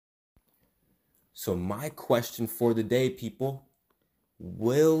So my question for the day, people,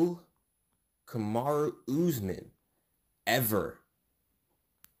 will Kamaru Usman ever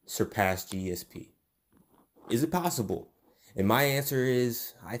surpass GSP? Is it possible? And my answer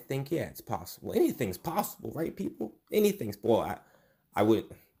is, I think, yeah, it's possible. Anything's possible, right, people? Anything's, well, I would,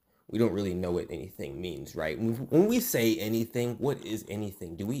 we don't really know what anything means, right? When we say anything, what is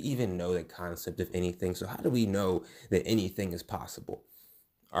anything? Do we even know the concept of anything? So how do we know that anything is possible?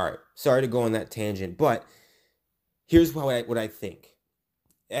 All right, sorry to go on that tangent, but here's what I think.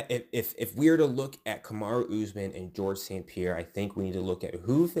 If we were to look at Kamaru Usman and George St. Pierre, I think we need to look at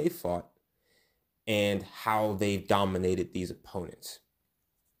who they fought and how they've dominated these opponents.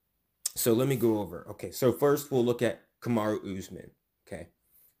 So let me go over. Okay, so first we'll look at Kamaru Usman. Okay,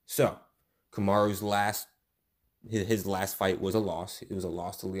 so Kamaru's his last fight was a loss. It was a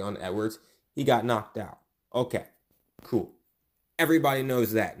loss to Leon Edwards. He got knocked out. Okay, cool. Everybody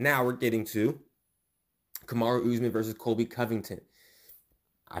knows that. Now we're getting to Kamaru Usman versus Colby Covington.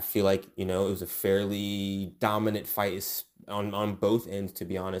 I feel like, it was a fairly dominant fight on both ends, to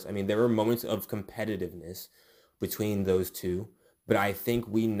be honest. I mean, there were moments of competitiveness between those two, but I think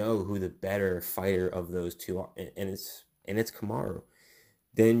we know who the better fighter of those two are, and it's Kamaru.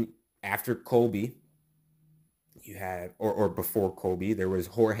 Then after Colby, you had, or before Colby, there was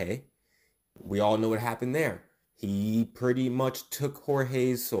Jorge. We all know what happened there. He pretty much took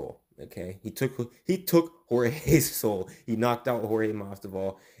Jorge's soul. Okay, he took Jorge's soul. He knocked out Jorge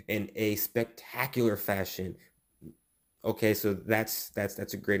Masvidal in a spectacular fashion. Okay, so that's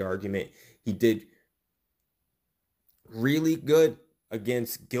a great argument. He did really good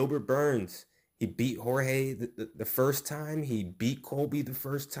against Gilbert Burns. He beat Jorge the first time. He beat Colby the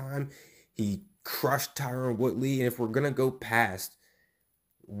first time. He crushed Tyron Woodley. And if we're gonna go past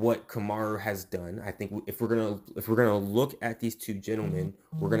what Kamaru has done, I think if we're gonna look at these two gentlemen,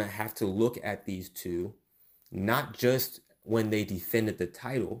 we're gonna have to look at these two, not just when they defended the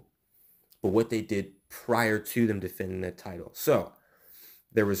title, but what they did prior to them defending the title. So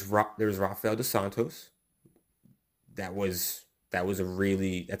there was Rafael dos Santos. That's a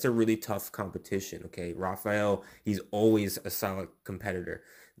really tough competition. Okay, Rafael, he's always a solid competitor.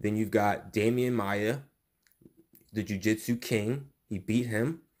 Then you've got Damian Maia, the Jiu-Jitsu king. He beat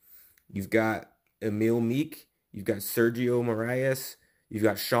him. You've got Emil Meek. You've got Sergio Moraes. You've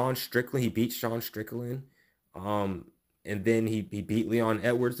got Sean Strickland. He beat Sean Strickland. And then he beat Leon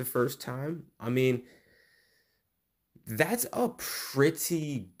Edwards the first time. I mean, that's a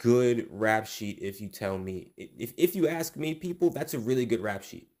pretty good rap sheet if you tell me. If you ask me, people, that's a really good rap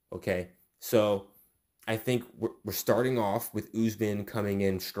sheet. Okay, so I think we're starting off with Usman coming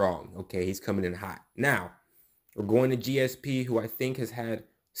in strong. Okay, he's coming in hot. Now we're going to GSP, who I think has had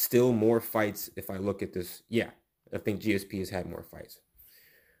still more fights. If I look at this, yeah, I think GSP has had more fights.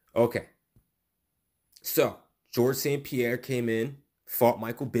 Okay, so George St. Pierre came in, fought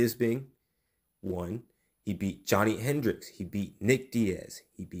Michael Bisping, won. He beat Johnny Hendricks. He beat Nick Diaz.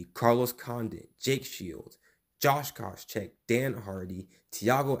 He beat Carlos Condit, Jake Shields, Josh Koscheck, Dan Hardy,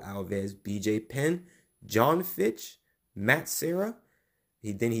 Thiago Alves, BJ Penn, John Fitch, Matt Serra.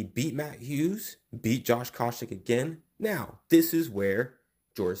 Then he beat Matt Hughes, beat Josh Koscheck again. Now, this is where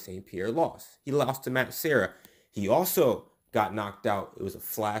George St. Pierre lost. He lost to Matt Serra. He also got knocked out. It was a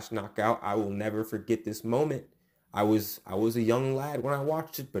flash knockout. I will never forget this moment. I was a young lad when I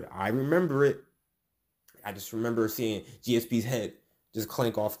watched it, but I remember it. I just remember seeing GSP's head just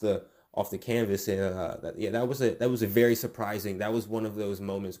clank off the canvas, and that was a very surprising. That was one of those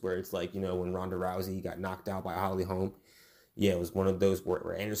moments where it's like, when Ronda Rousey got knocked out by Holly Holm. Yeah, it was one of those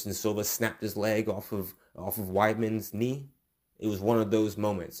where Anderson Silva snapped his leg off of Weidman's knee. It was one of those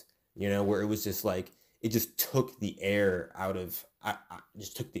moments, where it was just like it just took the air out of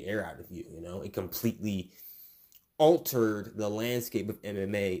just took the air out of you. It completely altered the landscape of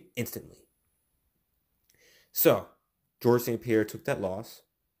MMA instantly. So, George St. Pierre took that loss.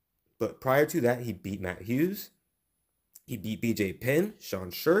 But prior to that, he beat Matt Hughes. He beat BJ Penn, Sean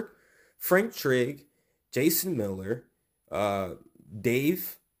Shirk, Frank Trigg, Jason Miller,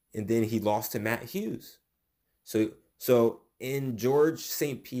 Dave, and then he lost to Matt Hughes. So in George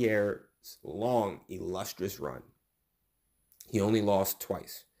St. Pierre's long, illustrious run, he only lost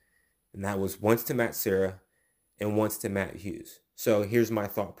twice. And that was once to Matt Serra and once to Matt Hughes. So here's my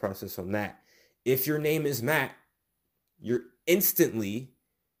thought process on that. If your name is Matt, you're instantly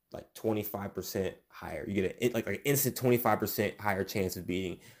like 25% higher. You get an instant 25% higher chance of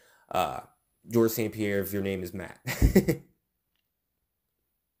beating George St. Pierre if your name is Matt.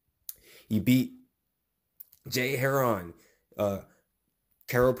 He beat Jay Heron,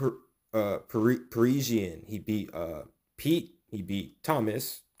 Carol Parisian. He beat Pete. He beat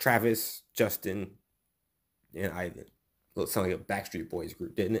Thomas, Travis, Justin, and Ivan. Well, it sounded like a Backstreet Boys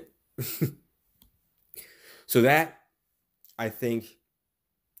group, didn't it? So that, I think,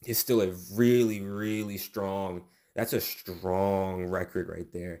 is still a really, really strong, that's a strong record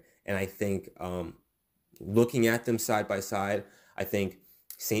right there. And I think looking at them side by side, I think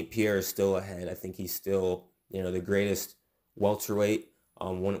St. Pierre is still ahead. I think he's still, the greatest welterweight,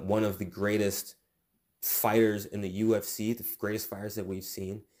 one of the greatest fighters in the UFC, the greatest fighters that we've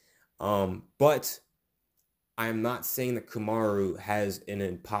seen. But I'm not saying that Kamaru has an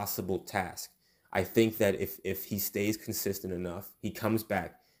impossible task. I think that if he stays consistent enough, he comes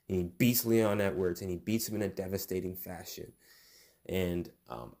back and he beats Leon Edwards and he beats him in a devastating fashion. And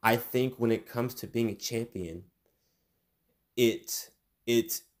I think when it comes to being a champion, it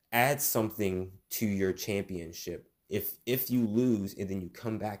adds something to your championship. If you lose and then you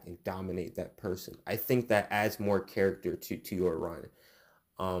come back and dominate that person, I think that adds more character to your run.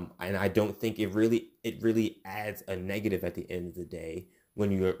 And I don't think it really adds a negative at the end of the day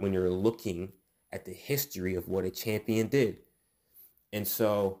when you're looking at the history of what a champion did. And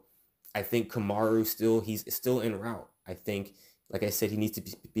so I think Kamaru he's still en route. I think, like I said, he needs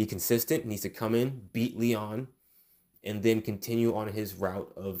to be consistent. He needs to come in, beat Leon, and then continue on his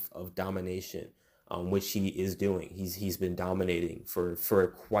route of domination, which he is doing. He's been dominating for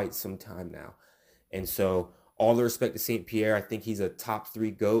quite some time now. And so all the respect to St. Pierre, I think he's a top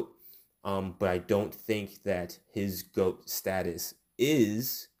 3 GOAT, but I don't think that his GOAT status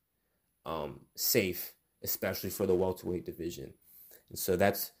is safe, especially for the welterweight division. And so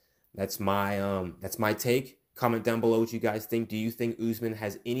that's my take. Comment down below what you guys think. Do you think Usman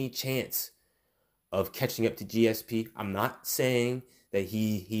has any chance of catching up to GSP? I'm not saying that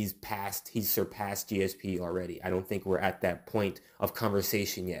he's surpassed GSP already. I don't think we're at that point of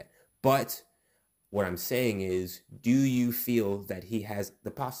conversation yet. But what I'm saying is, do you feel that he has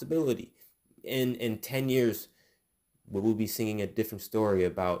the possibility? In 10 years, we'll be singing a different story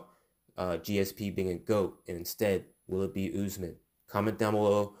about GSP being a GOAT, and instead, will it be Usman? Comment down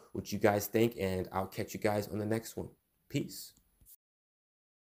below what you guys think, and I'll catch you guys on the next one. Peace.